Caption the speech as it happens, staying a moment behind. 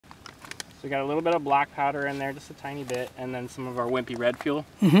we got a little bit of black powder in there, just a tiny bit, and then some of our wimpy red fuel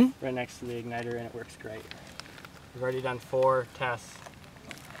right next to the igniter, and it works great. We've already done 4 tests.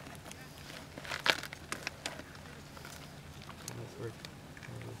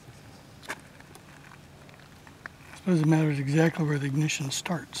 I suppose it matters exactly where the ignition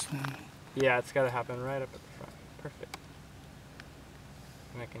starts then. Yeah, it's got to happen right up at the front. Perfect.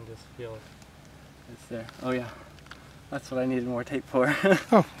 And I can just feel it. It's there. Oh yeah. That's what I needed more tape for.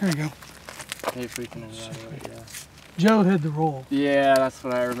 Oh, there you go. Maybe if we can evaluate, yeah. Joe had the roll. Yeah, that's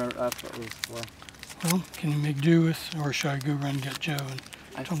what I remember. That's what it was for. Well, can you make do with, or should I go run and get Joe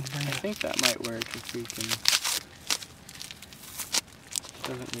and tell him to bring I it? think that might work if we can. It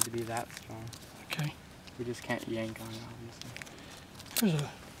doesn't need to be that strong. Okay. We just can't yank on it, obviously. Here's a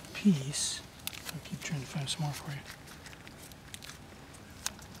piece. I'll keep trying to find some more for you.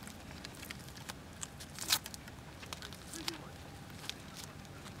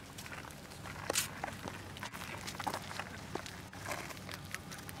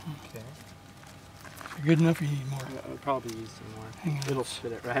 Okay. Is it good enough or you need more? I'll probably use some more. Hang on. It'll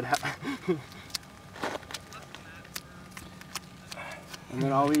spit it right out. And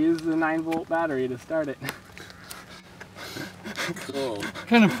then all we use is a 9-volt battery to start it. Cool.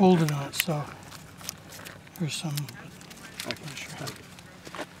 Kind of folded on it, so there's some. Okay. Not sure.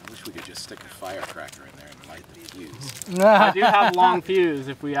 I wish we could just stick a firecracker in there and light the fuse. I do have long fuse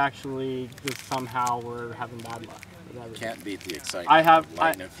if we actually just somehow were having bad luck. Can't beat the excitement I have- of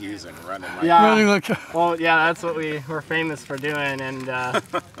lighting a fuse and running like Yeah. Really look. Well, yeah, that's what we're famous for doing, and the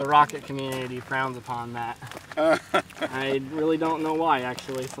rocket community frowns upon that. I really don't know why,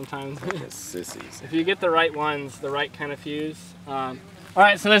 actually, sometimes. sissies. If you get the right ones, the right kind of fuse. All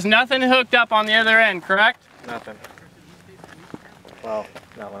right, so there's nothing hooked up on the other end, correct? Nothing. Well,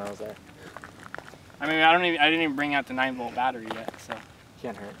 not when I was there. I mean, I didn't even bring out the 9-volt battery yet, so.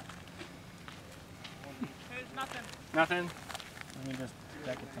 Can't hurt. Nothing? Let me just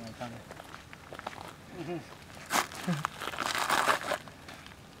check it from my tongue.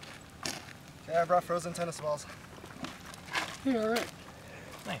 Okay, I brought frozen tennis balls. Yeah, all right.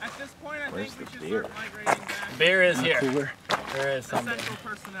 At this point, I Where's think we the should beer? start migrating back. Beer is here. Cooler. There is something. Essential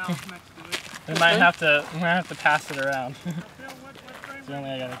personnel next to it. We might have to pass it around. Phil, what frame So only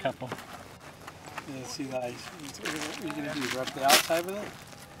I got a couple. Yeah, see the ice. What are you gonna do? Rub the outside with it?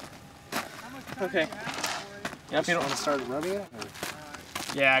 Okay. Yep, you don't want to start rubbing it? Or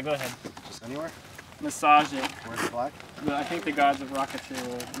Yeah, go ahead. just anywhere? Massage it. Where's the black? But I think the gods of rocketry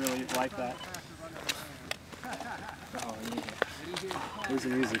will really like that. Oh, yeah. Where's the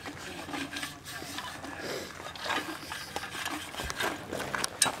music?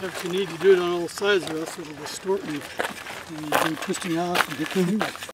 If you need to do it on all sides or else it'll distort you. And you've been twisting off and hit the